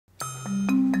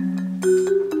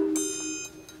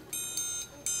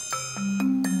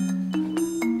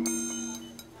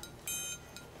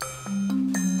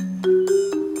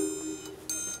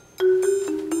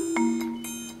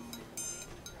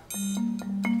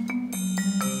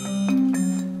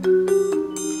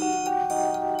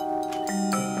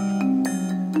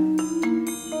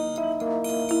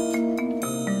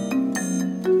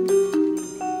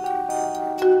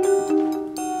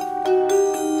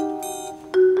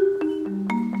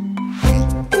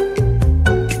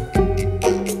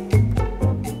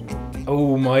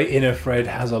My inner Fred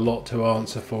has a lot to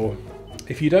answer for.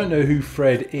 If you don't know who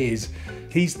Fred is,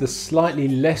 he's the slightly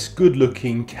less good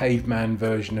looking caveman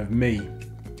version of me.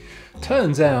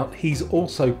 Turns out he's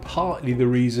also partly the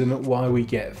reason why we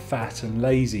get fat and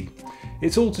lazy.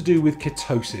 It's all to do with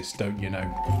ketosis, don't you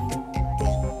know?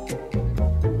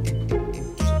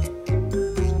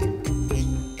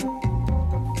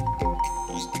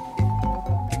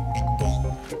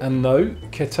 And no,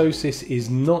 ketosis is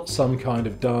not some kind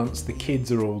of dance the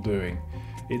kids are all doing.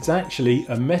 It's actually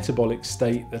a metabolic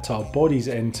state that our bodies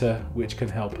enter which can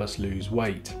help us lose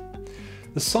weight.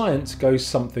 The science goes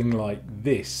something like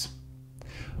this.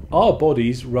 Our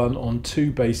bodies run on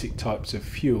two basic types of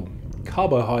fuel,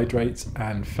 carbohydrates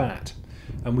and fat,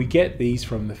 and we get these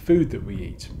from the food that we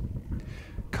eat.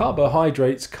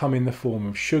 Carbohydrates come in the form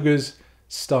of sugars,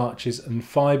 starches and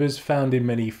fibres found in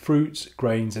many fruits,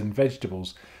 grains and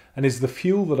vegetables, and is the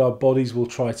fuel that our bodies will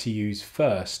try to use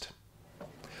first.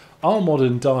 Our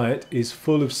modern diet is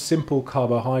full of simple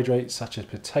carbohydrates such as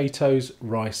potatoes,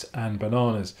 rice and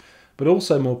bananas, but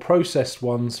also more processed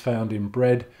ones found in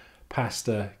bread,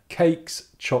 pasta, cakes,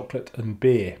 chocolate and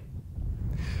beer.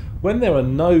 When there are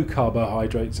no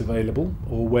carbohydrates available,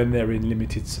 or when they're in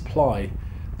limited supply,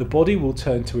 the body will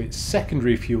turn to its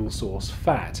secondary fuel source,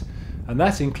 fat, and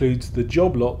that includes the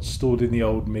job lot stored in the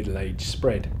old Middle Age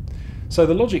spread. So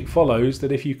the logic follows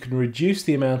that if you can reduce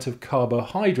the amount of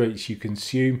carbohydrates you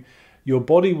consume, your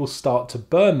body will start to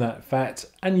burn that fat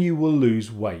and you will lose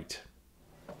weight.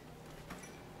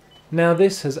 Now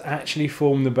this has actually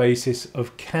formed the basis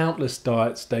of countless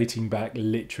diets dating back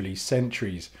literally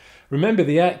centuries. Remember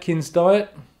the Atkins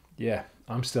diet? Yeah,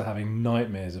 I'm still having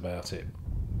nightmares about it.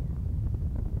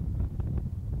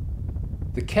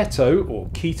 The keto or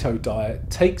keto diet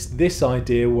takes this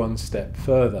idea one step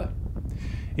further.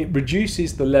 It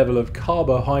reduces the level of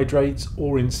carbohydrates,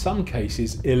 or in some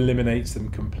cases eliminates them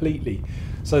completely,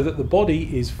 so that the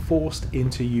body is forced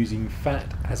into using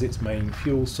fat as its main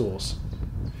fuel source.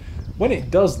 When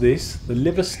it does this, the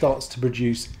liver starts to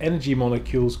produce energy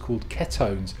molecules called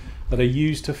ketones that are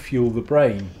used to fuel the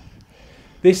brain.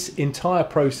 This entire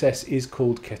process is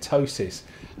called ketosis,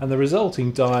 and the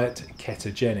resulting diet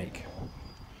ketogenic.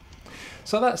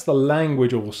 So that's the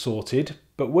language all sorted,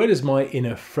 but where does my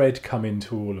inner Fred come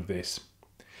into all of this?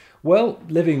 Well,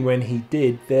 living when he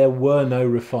did, there were no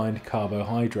refined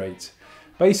carbohydrates.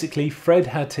 Basically, Fred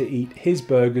had to eat his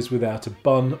burgers without a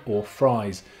bun or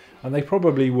fries, and they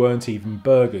probably weren't even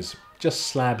burgers, just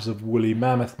slabs of woolly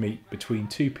mammoth meat between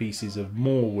two pieces of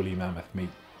more woolly mammoth meat.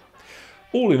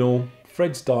 All in all,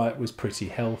 Fred's diet was pretty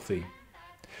healthy.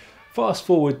 Fast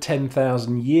forward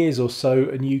 10,000 years or so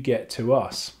and you get to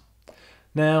us.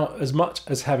 Now, as much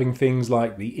as having things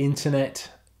like the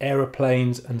internet,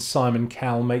 aeroplanes and Simon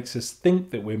Cowell makes us think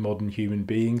that we're modern human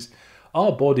beings,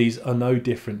 our bodies are no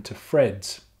different to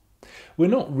Fred's. We're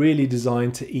not really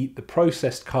designed to eat the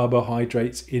processed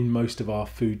carbohydrates in most of our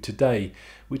food today,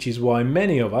 which is why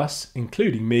many of us,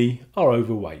 including me, are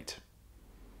overweight.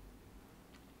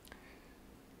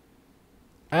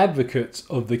 Advocates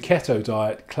of the keto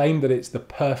diet claim that it's the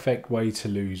perfect way to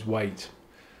lose weight.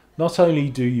 Not only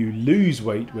do you lose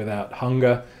weight without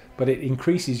hunger, but it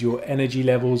increases your energy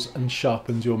levels and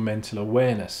sharpens your mental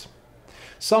awareness.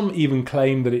 Some even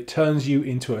claim that it turns you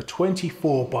into a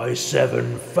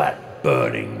 24/7 fat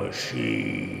burning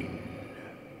machine.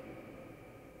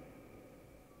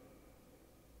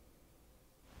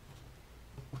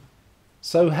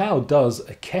 So how does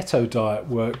a keto diet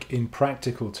work in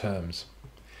practical terms?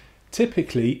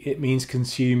 Typically, it means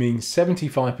consuming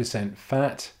 75%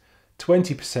 fat,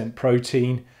 20%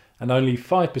 protein and only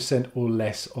 5% or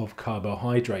less of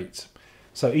carbohydrates.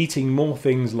 So eating more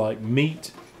things like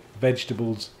meat,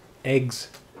 vegetables, eggs,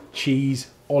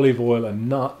 cheese, olive oil and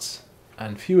nuts,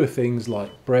 and fewer things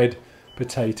like bread,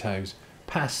 potatoes,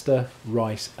 pasta,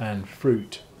 rice and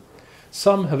fruit.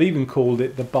 Some have even called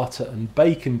it the butter and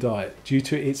bacon diet due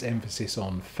to its emphasis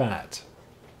on fat.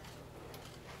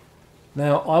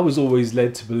 Now, I was always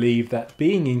led to believe that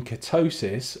being in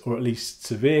ketosis, or at least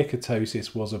severe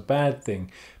ketosis, was a bad thing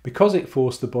because it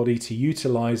forced the body to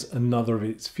utilise another of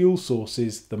its fuel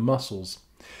sources, the muscles.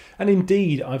 And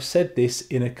indeed, I've said this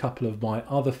in a couple of my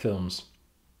other films.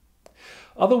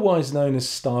 Otherwise known as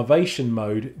starvation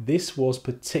mode, this was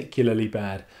particularly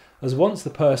bad, as once the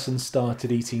person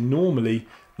started eating normally,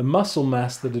 the muscle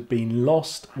mass that had been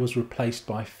lost was replaced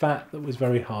by fat that was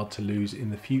very hard to lose in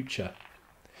the future.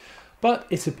 But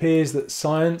it appears that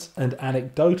science and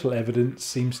anecdotal evidence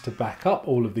seems to back up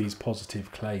all of these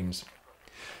positive claims.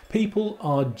 People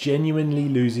are genuinely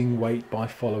losing weight by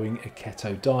following a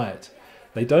keto diet.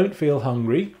 They don't feel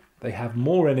hungry, they have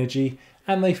more energy,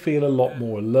 and they feel a lot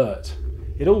more alert.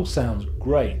 It all sounds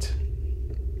great.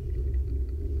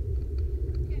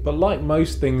 But like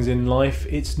most things in life,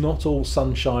 it's not all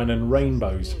sunshine and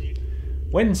rainbows.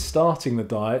 When starting the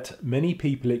diet, many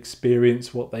people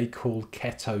experience what they call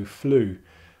keto flu,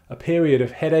 a period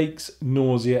of headaches,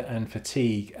 nausea and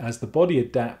fatigue as the body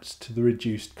adapts to the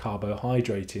reduced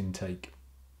carbohydrate intake.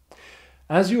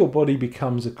 As your body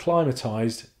becomes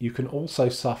acclimatized, you can also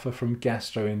suffer from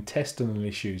gastrointestinal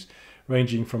issues,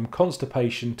 ranging from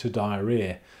constipation to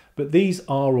diarrhea, but these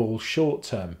are all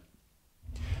short-term.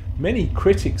 Many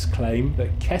critics claim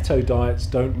that keto diets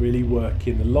don't really work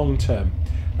in the long term,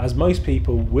 as most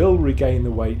people will regain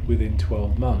the weight within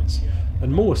 12 months,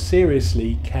 and more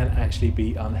seriously can actually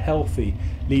be unhealthy,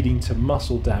 leading to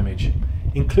muscle damage,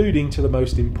 including to the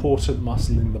most important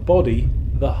muscle in the body,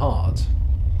 the heart.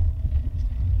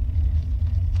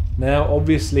 Now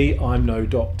obviously I'm no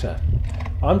doctor.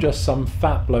 I'm just some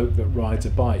fat bloke that rides a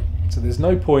bike, so there's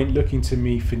no point looking to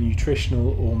me for nutritional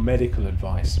or medical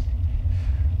advice.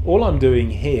 All I'm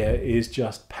doing here is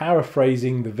just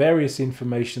paraphrasing the various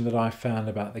information that I've found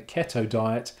about the keto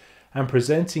diet and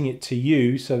presenting it to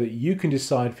you so that you can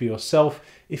decide for yourself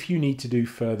if you need to do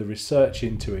further research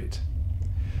into it.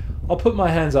 I'll put my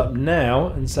hands up now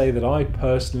and say that I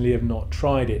personally have not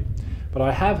tried it, but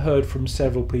I have heard from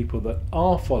several people that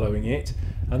are following it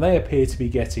and they appear to be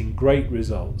getting great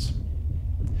results.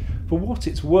 For what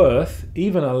it's worth,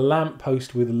 even a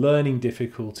lamppost with learning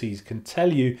difficulties can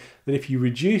tell you that if you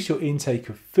reduce your intake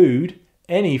of food,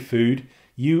 any food,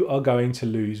 you are going to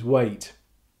lose weight.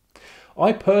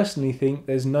 I personally think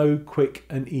there's no quick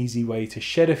and easy way to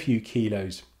shed a few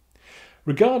kilos.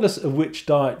 Regardless of which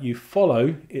diet you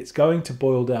follow, it's going to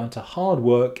boil down to hard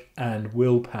work and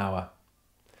willpower.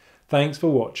 Thanks for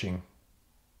watching.